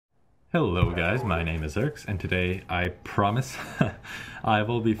Hello guys, my name is Erx, and today I promise I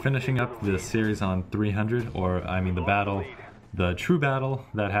will be finishing up the series on 300, or I mean the true battle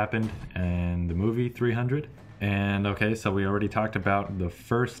that happened in the movie 300. And okay, so we already talked about the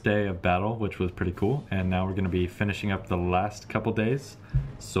first day of battle, which was pretty cool, and now we're going to be finishing up the last couple days.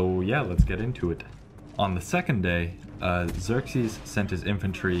 So yeah, let's get into it. On the second day, Xerxes sent his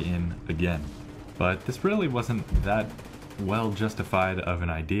infantry in again, but this really wasn't that well justified of an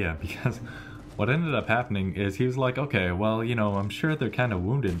idea, because what ended up happening is he was like, okay, well, you know, I'm sure they're kind of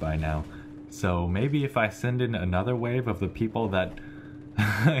wounded by now, so maybe if I send in another wave of the people that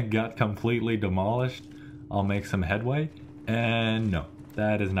got completely demolished, I'll make some headway. And no,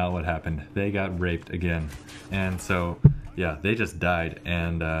 that is not what happened. They got raped again, and so yeah, they just died,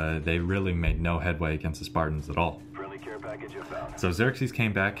 and they really made no headway against the Spartans at all. So Xerxes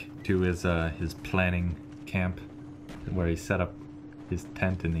came back to his planning camp, where he set up his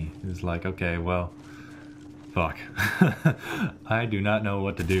tent, and he was like, okay, well, fuck. I do not know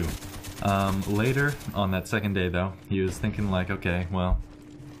what to do. Later on that second day though, he was thinking like, okay, well,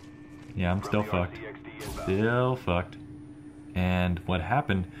 yeah, I'm still fucked. Still fucked. And what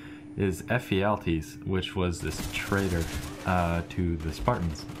happened is Ephialtes, which was this traitor to the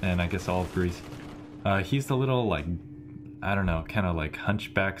Spartans, and I guess all of Greece, he's the little, like, I don't know, kind of like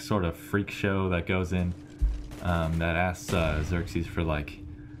hunchback sort of freak show that goes in, that asks Xerxes for like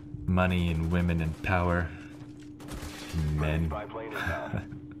money and women and power. Men.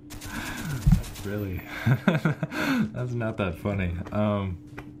 That's really that's not that funny.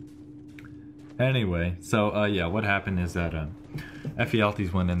 Anyway, so yeah, what happened is that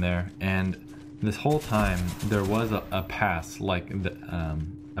Ephialtes went in there, and this whole time there was a pass, like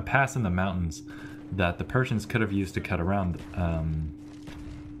a pass in the mountains that the Persians could have used to cut around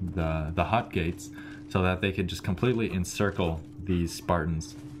the hot gates, so that they could just completely encircle these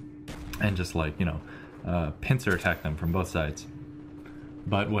Spartans and just, like, you know, pincer attack them from both sides.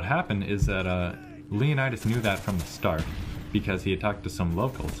 But what happened is that Leonidas knew that from the start, because he had talked to some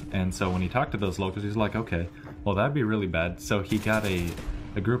locals, and so when he talked to those locals, he was like, okay, well, that'd be really bad. So he got a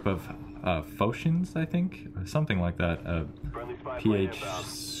group of Phocians, I think, or something like that, PH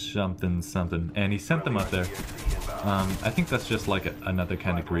something, and he sent them up there. I think that's just like another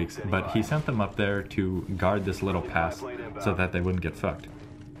kind of Greeks, but he sent them up there to guard this little pass so that they wouldn't get fucked.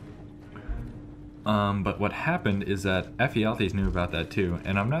 But what happened is that Ephialtes knew about that too,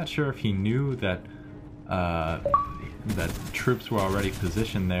 and I'm not sure if he knew that that troops were already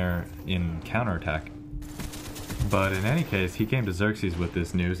positioned there in counterattack. But in any case, he came to Xerxes with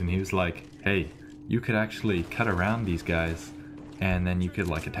this news, and he was like, hey, you could actually cut around these guys, and then you could,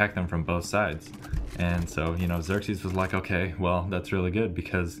 like, attack them from both sides. And so, you know, Xerxes was like, okay, well, that's really good,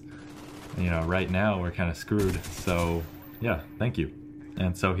 because, you know, right now we're kind of screwed, so yeah, thank you.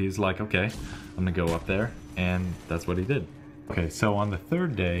 And so he's like, okay, I'm gonna go up there, and that's what he did. Okay, so on the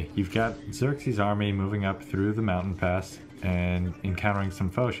third day, you've got Xerxes' army moving up through the mountain pass and encountering some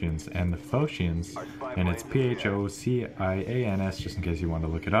Phocians, and the Phocians, and it's Phocians, just in case you want to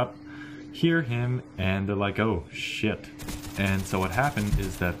look it up, hear him, and they're like, oh shit. And so what happened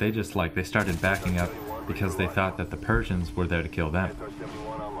is that they just, like, they started backing up because they thought that the Persians were there to kill them.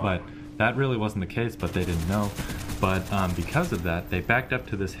 But that really wasn't the case, but they didn't know. But because of that, they backed up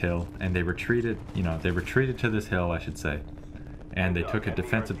to this hill, and they retreated, you know, they retreated to this hill, I should say, and they took a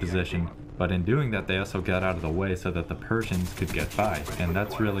defensive position. But in doing that, they also got out of the way so that the Persians could get by, and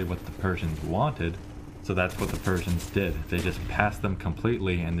that's really what the Persians wanted. So that's what the Persians did. They just passed them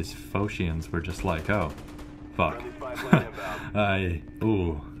completely, and these Phocians were just like, oh, fuck. I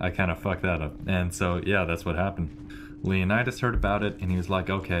kind of fucked that up. And so, yeah, that's what happened. Leonidas heard about it, and he was like,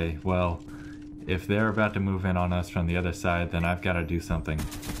 okay, well, if they're about to move in on us from the other side, then I've got to do something.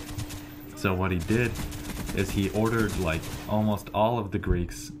 So what he did is he ordered, like, almost all of the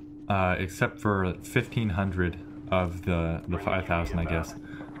Greeks, except for 1,500 of the 5,000, I guess,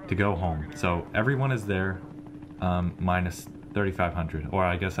 to go home. So everyone is there, minus 3,500, or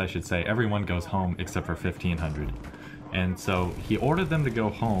I guess I should say everyone goes home except for 1,500. And so he ordered them to go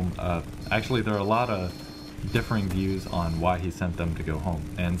home. Actually, there are a lot of differing views on why he sent them to go home.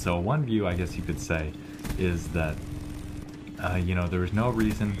 And so one view, I guess you could say, is that you know, there was no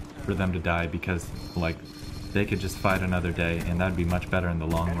reason for them to die, because, like, they could just fight another day, and that'd be much better in the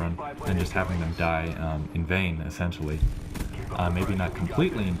long run than just having them die in vain, essentially. Maybe not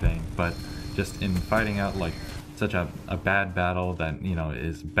completely in vain, but just in fighting out, like, such a bad battle that, you know,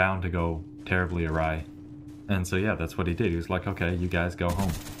 is bound to go terribly awry. And so yeah, that's what he did. He was like, okay, you guys go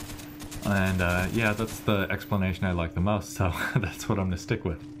home. And yeah, that's the explanation I like the most, so that's what I'm gonna stick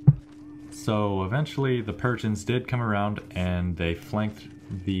with. So eventually the Persians did come around, and they flanked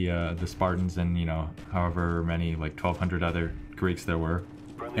the Spartans and, you know, however many, like 1,200 other Greeks there were.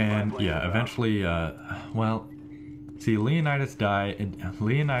 And yeah, eventually, well, see, Leonidas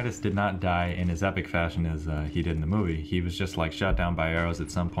did not die in as epic fashion as he did in the movie. He was just like shot down by arrows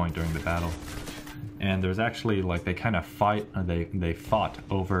at some point during the battle. And there was actually like they kind of they fought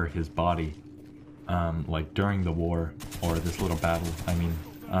over his body, like during the war or this little battle. I mean,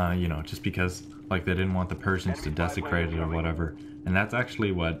 you know, just because like they didn't want the Persians to desecrate it or whatever. And that's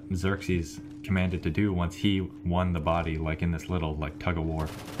actually what Xerxes commanded to do once he won the body, like in this little like tug of war.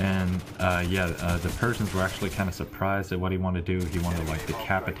 And yeah, the Persians were actually kind of surprised at what he wanted to do. He wanted to like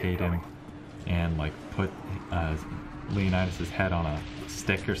decapitate him and like put Leonidas' head on a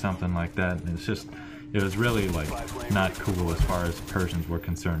stick or something like that. And it's just, it was really like not cool as far as Persians were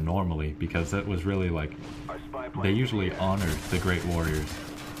concerned normally, because it was really like they usually honored the great warriors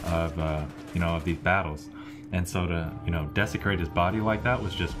of you know, of these battles. And so to, you know, desecrate his body like that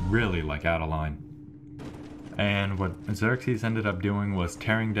was just really like out of line. And what Xerxes ended up doing was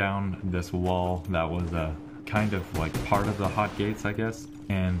tearing down this wall that was kind of like part of the hot gates, I guess.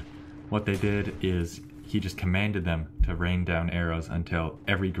 And what they did is he just commanded them to rain down arrows until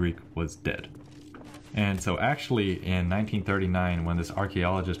every Greek was dead. And so actually in 1939, when this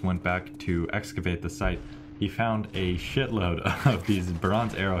archaeologist went back to excavate the site, he found a shitload of these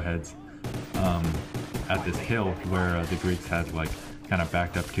bronze arrowheads at this hill where the Greeks had like kind of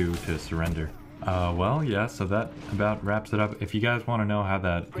backed up to surrender. Well, yeah, so that about wraps it up. If you guys want to know how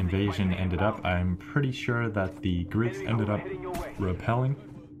that invasion ended up, I'm pretty sure that the Greeks ended up repelling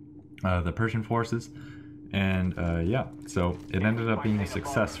the Persian forces. And yeah, so it ended up being a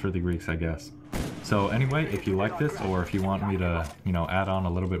success for the Greeks, I guess. So anyway, if you like this, or if you want me to, you know, add on a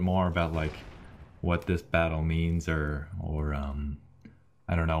little bit more about like what this battle means, or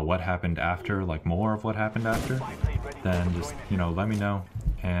I don't know, what happened after, like more of what happened after, then just, you know, let me know.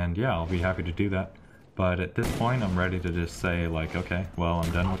 And yeah, I'll be happy to do that. But at this point, I'm ready to just say like, okay, well,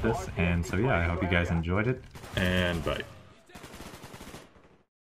 I'm done with this. And so yeah, I hope you guys enjoyed it, and bye.